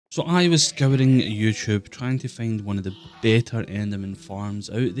So I was scouring YouTube trying to find one of the better Enderman farms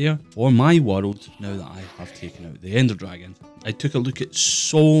out there for my world now that I have taken out the Ender Dragon. I took a look at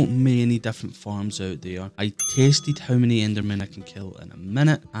so many different farms out there. I tested how many Endermen I can kill in a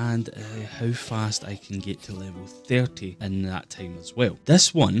minute and how fast I can get to level 30 in that time as well.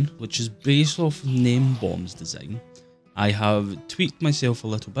 This one, which is based off Name Bomb's design, I have tweaked myself a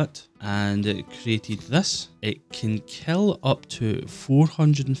little bit and created this. It can kill up to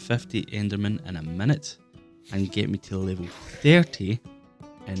 450 Endermen in a minute and get me to level 30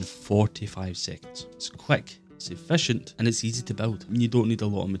 in 45 seconds. It's quick, it's efficient, and it's easy to build. You don't need a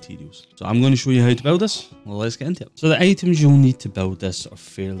lot of materials. So I'm going to show you how to build this. Well, let's get into it. So the items you'll need to build this are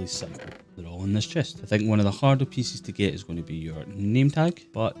fairly simple. They're all in this chest. I think one of the harder pieces to get is going to be your name tag,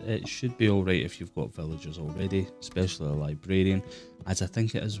 but it should be alright if you've got villagers already, especially a librarian, as I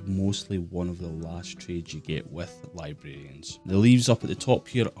think it is mostly one of the last trades you get with librarians. The leaves up at the top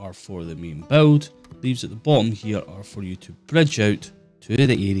here are for the main build. Leaves at the bottom here are for you to bridge out to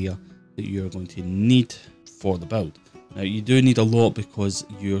the area that you're going to need for the build. Now you do need a lot because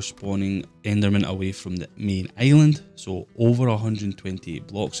you're spawning Endermen away from the main island, so over 128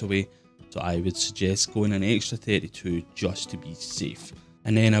 blocks away. So I would suggest going an extra 32 just to be safe.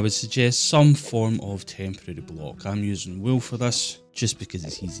 And then I would suggest some form of temporary block. I'm using wool for this just because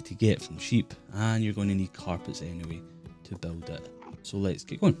it's easy to get from sheep, and you're going to need carpets anyway to build it. So let's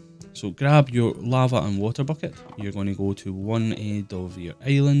get going. So grab your lava and water bucket. You're going to go to one end of your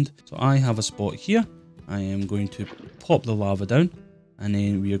island. So I have a spot here. I am going to pop the lava down, and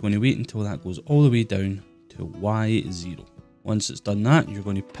then we are going to wait until that goes all the way down to Y0. Once it's done that, you're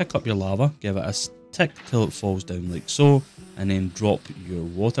going to pick up your lava, give it a tick till it falls down like so, and then drop your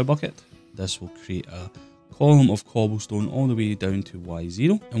water bucket. This will create a column of cobblestone all the way down to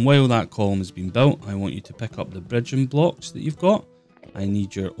Y0. And while that column has been built, I want you to pick up the bridging blocks that you've got. I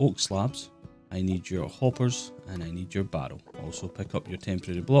need your oak slabs, I need your hoppers, and I need your barrel. Also pick up your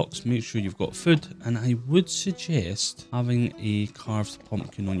temporary blocks, make sure you've got food, and I would suggest having a carved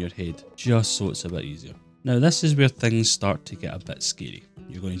pumpkin on your head, just so it's a bit easier. Now this is where things start to get a bit scary.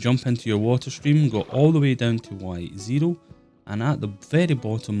 You're going to jump into your water stream, go all the way down to Y0, and at the very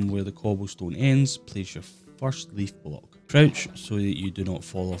bottom where the cobblestone ends, place your first leaf block. Crouch so that you do not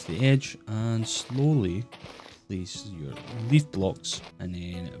fall off the edge, and slowly place your leaf blocks and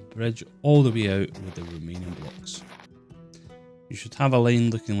then bridge all the way out with the remaining blocks. You should have a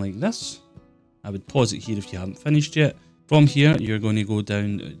line looking like this. I would pause it here if you haven't finished yet. From here, you're going to go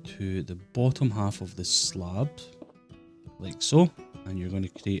down to the bottom half of the slab, like so, and you're going to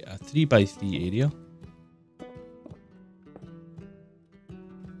create a 3x3 area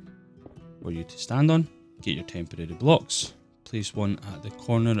for you to stand on. Get your temporary blocks, place one at the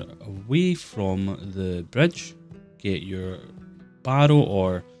corner away from the bridge, get your barrel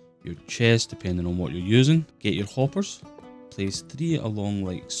or your chest depending on what you're using, get your hoppers, place 3 along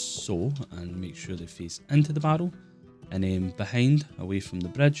like so and make sure they face into the barrel. And then behind, away from the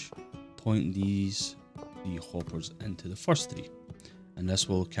bridge, point these 3 hoppers into the first 3. And this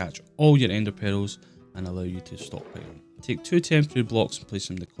will catch all your ender pearls and allow you to stockpile. Take 2 temporary blocks and place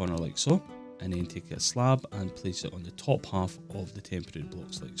them in the corner like so. And then take a slab and place it on the top half of the temporary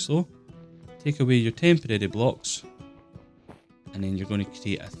blocks like so. Take away your temporary blocks. And then you're going to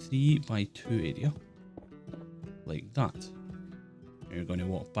create a 3x2 area. Like that. And you're going to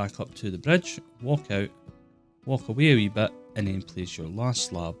walk back up to the bridge, walk out, walk away a wee bit, and then place your last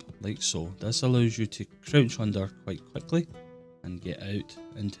slab like so. This allows you to crouch under quite quickly and get out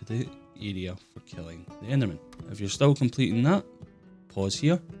into the area for killing the Enderman. If you're still completing that, pause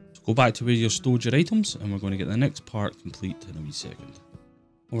here. So go back to where you stored your items, and we're going to get the next part complete in a wee second.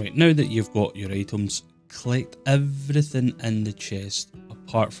 Alright, now that you've got your items, collect everything in the chest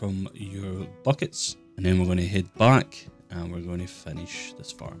apart from your buckets, and then we're going to head back and we're going to finish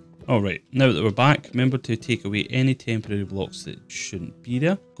this farm. Alright, now that we're back, remember to take away any temporary blocks that shouldn't be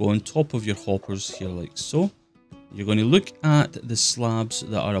there. Go on top of your hoppers here like so. You're going to look at the slabs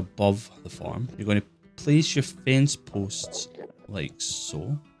that are above the farm. You're going to place your fence posts like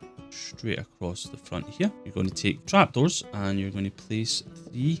so, straight across the front here. You're going to take trapdoors and you're going to place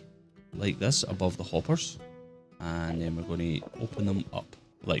 3 like this above the hoppers. And then we're going to open them up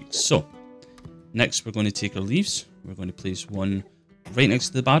like so. Next, we're going to take our leaves. We're going to place one right next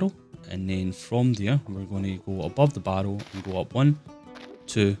to the barrel, and then from there we're going to go above the barrel and go up 1,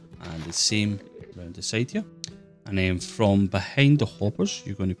 2, and the same round the side here. And then from behind the hoppers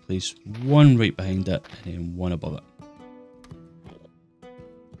you're going to place 1 right behind it and then 1 above it.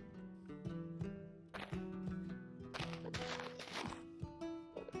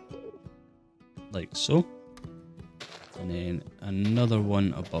 Like so. and then another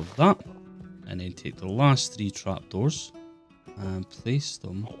one above that, and then take the last 3 trapdoors and place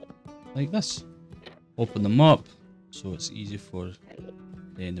them like this. Open them up so it's easy for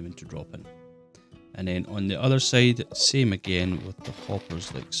the Enderman to drop in. And then on the other side, same again with the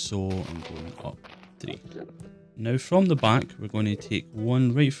hoppers like so, and going up 3. Now from the back, we're going to take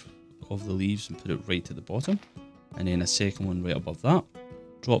one right of the leaves and put it right at the bottom, and then a second one right above that.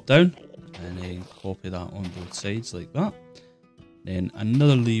 Drop down, and then copy that on both sides like that. Then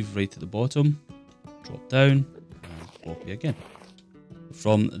another leaf right at the bottom, drop down, and copy again.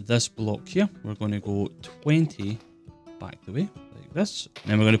 From this block here, we're going to go 20 back the way, like this.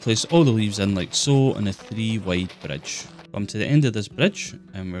 And then we're going to place all the leaves in like so on a 3 wide bridge. Come to the end of this bridge,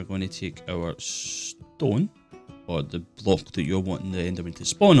 and we're going to take our stone, or the block that you're wanting the Enderman to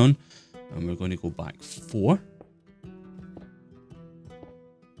spawn on, and we're going to go back 4.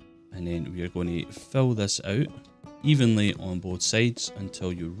 And then we are going to fill this out evenly on both sides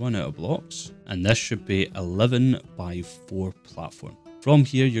until you run out of blocks. And this should be 11 by 4 platform. From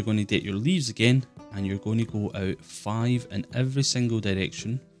here, you're going to get your leaves again, and you're going to go out 5 in every single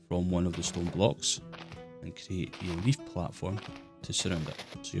direction from one of the stone blocks and create a leaf platform to surround it.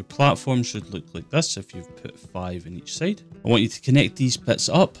 So your platform should look like this if you've put 5 in each side. I want you to connect these bits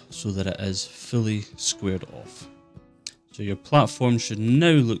up so that it is fully squared off. So your platform should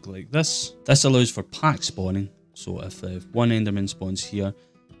now look like this. This allows for pack spawning. So if one Enderman spawns here,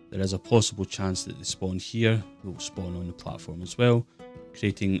 there is a possible chance that they spawn here. They'll spawn on the platform as well,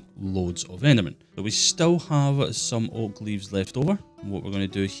 creating loads of Endermen. But we still have some oak leaves left over. What we're going to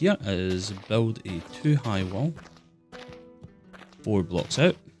do here is build a 2 high wall, 4 blocks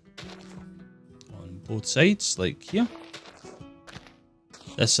out on both sides like here.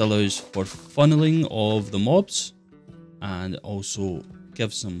 This allows for funneling of the mobs, and also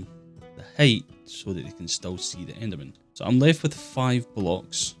gives them the height so that they can still see the Enderman. So I'm left with 5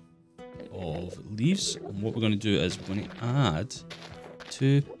 blocks of leaves, and what we're going to do is we're going to add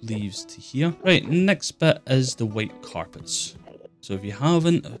 2 leaves to here. Right, next bit is the white carpets. So if you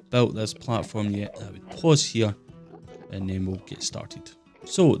haven't built this platform yet, I would pause here and then we'll get started.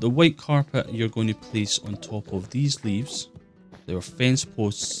 So the white carpet you're going to place on top of these leaves. There are fence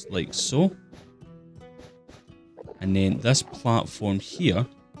posts like so. And then this platform here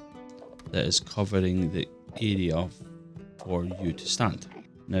that is covering the area for you to stand.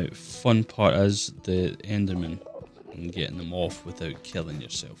 Now, fun part is the Enderman and getting them off without killing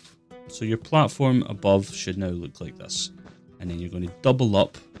yourself. So your platform above should now look like this. And then you're going to double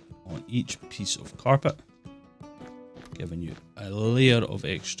up on each piece of carpet, giving you a layer of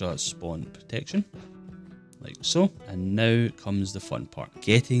extra spawn protection, like so. And now comes the fun part,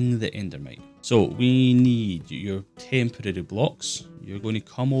 getting the endermite. So we need your temporary blocks. You're going to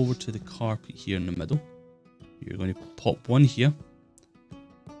come over to the carpet here in the middle. You're going to pop one here.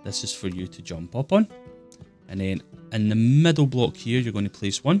 This is for you to jump up on. And then in the middle block here, you're going to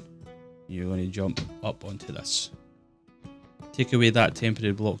place one. You're going to jump up onto this. Take away that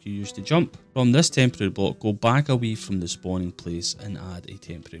temporary block you used to jump. From this temporary block, go back away from the spawning place and add a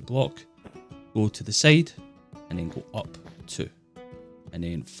temporary block. Go to the side and then go up 2. And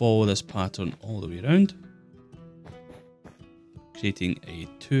then follow this pattern all the way around, creating a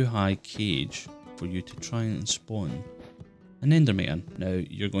 2 high cage for you to try and spawn an endermite in. Now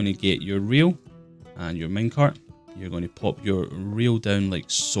you're going to get your rail and your minecart. You're going to pop your rail down like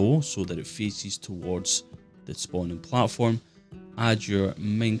so that it faces towards the spawning platform. Add your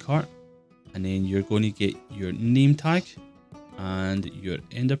minecart, and then you're going to get your name tag and your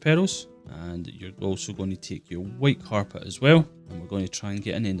ender pearls, and you're also going to take your white carpet as well, and we're going to try and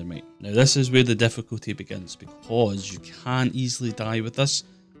get an endermite. Now this is where the difficulty begins, because you can easily die with this.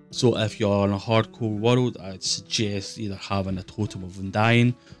 So if you're on a hardcore world, I'd suggest either having a totem of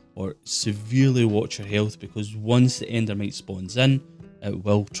undying or severely watch your health, because once the endermite spawns in, it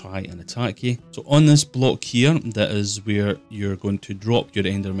will try and attack you. So on this block here, that is where you're going to drop your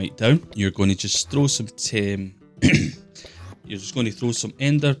endermite down. You're going to just throw some you're just going to throw some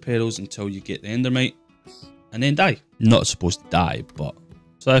ender pearls until you get the endermite, and then die. Not supposed to die, but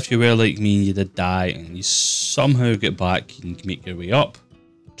so if you were like me and you did die and you somehow get back, you can make your way up.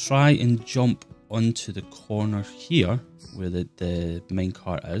 Try and jump onto the corner here where the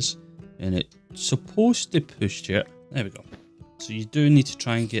minecart is, and it's supposed to push it. There we go. So you do need to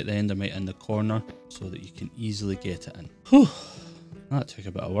try and get the endermite in the corner so that you can easily get it in. Whew, that took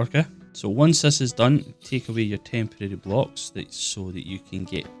a bit of work, eh? So once this is done, take away your temporary blocks so that you can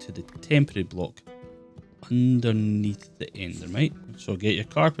get to the temporary block underneath the endermite. So get your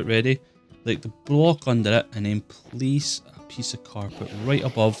carpet ready, like the block under it, and then place a piece of carpet right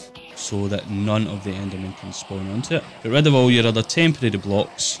above so that none of the Endermen can spawn onto it. Get rid of all your other temporary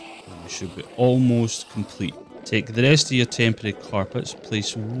blocks and you should be almost complete. Take the rest of your temporary carpets,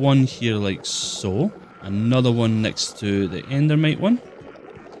 place one here like so, another one next to the Endermite one,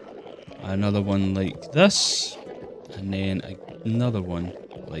 another one like this, and then another one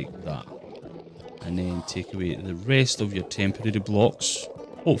like that. And then take away the rest of your temporary blocks,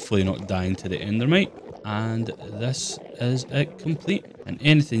 hopefully not dying to the Endermite. And this is it complete. And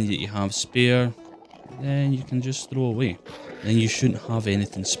anything that you have spare, then you can just throw away. Then you shouldn't have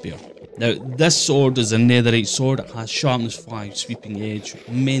anything spare. Now, this sword is a netherite sword. It has sharpness 5, sweeping edge,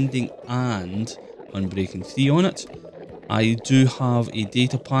 mending, and unbreaking 3 on it. I do have a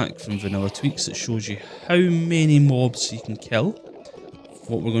data pack from Vanilla Tweaks that shows you how many mobs you can kill.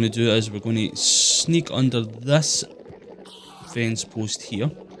 What we're going to do is we're going to sneak under this fence post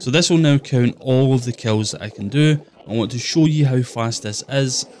here. So this will now count all of the kills that I can do. I want to show you how fast this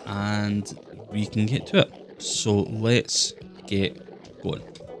is and we can get to it. So let's get going.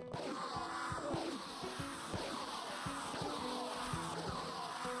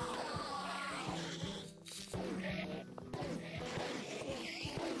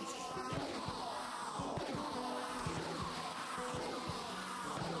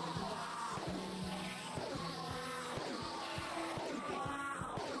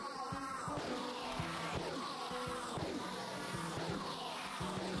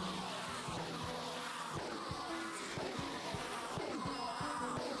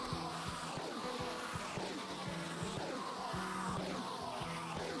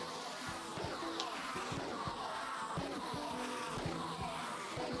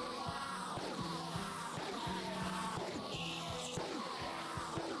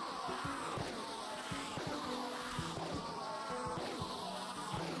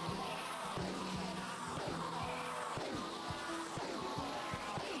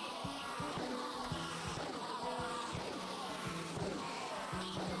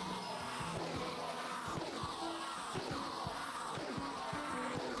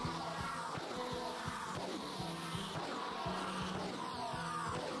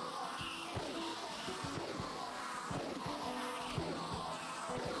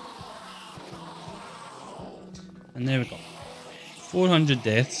 And there we go. 400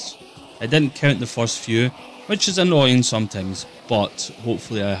 deaths. I didn't count the first few, which is annoying sometimes, but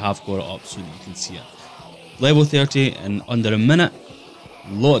hopefully I have got it up so that you can see it. Level 30 in under a minute.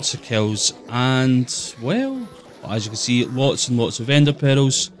 Lots of kills and, well, as you can see, lots and lots of ender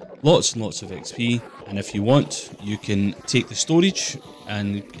pearls, lots and lots of XP. And if you want, you can take the storage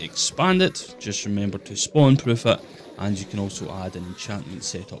and expand it. Just remember to spawn proof it. And you can also add an enchantment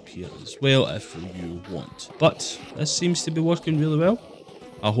setup here as well if you want. But this seems to be working really well.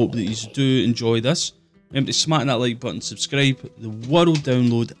 I hope that you do enjoy this. Remember to smack that like button, subscribe. The world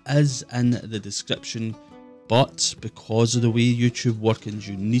download is in the description. But because of the way YouTube workings,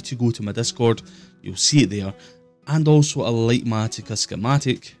 you need to go to my Discord. You'll see it there. And also a Lightmatica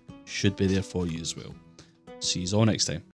schematic should be there for you as well. See you all next time.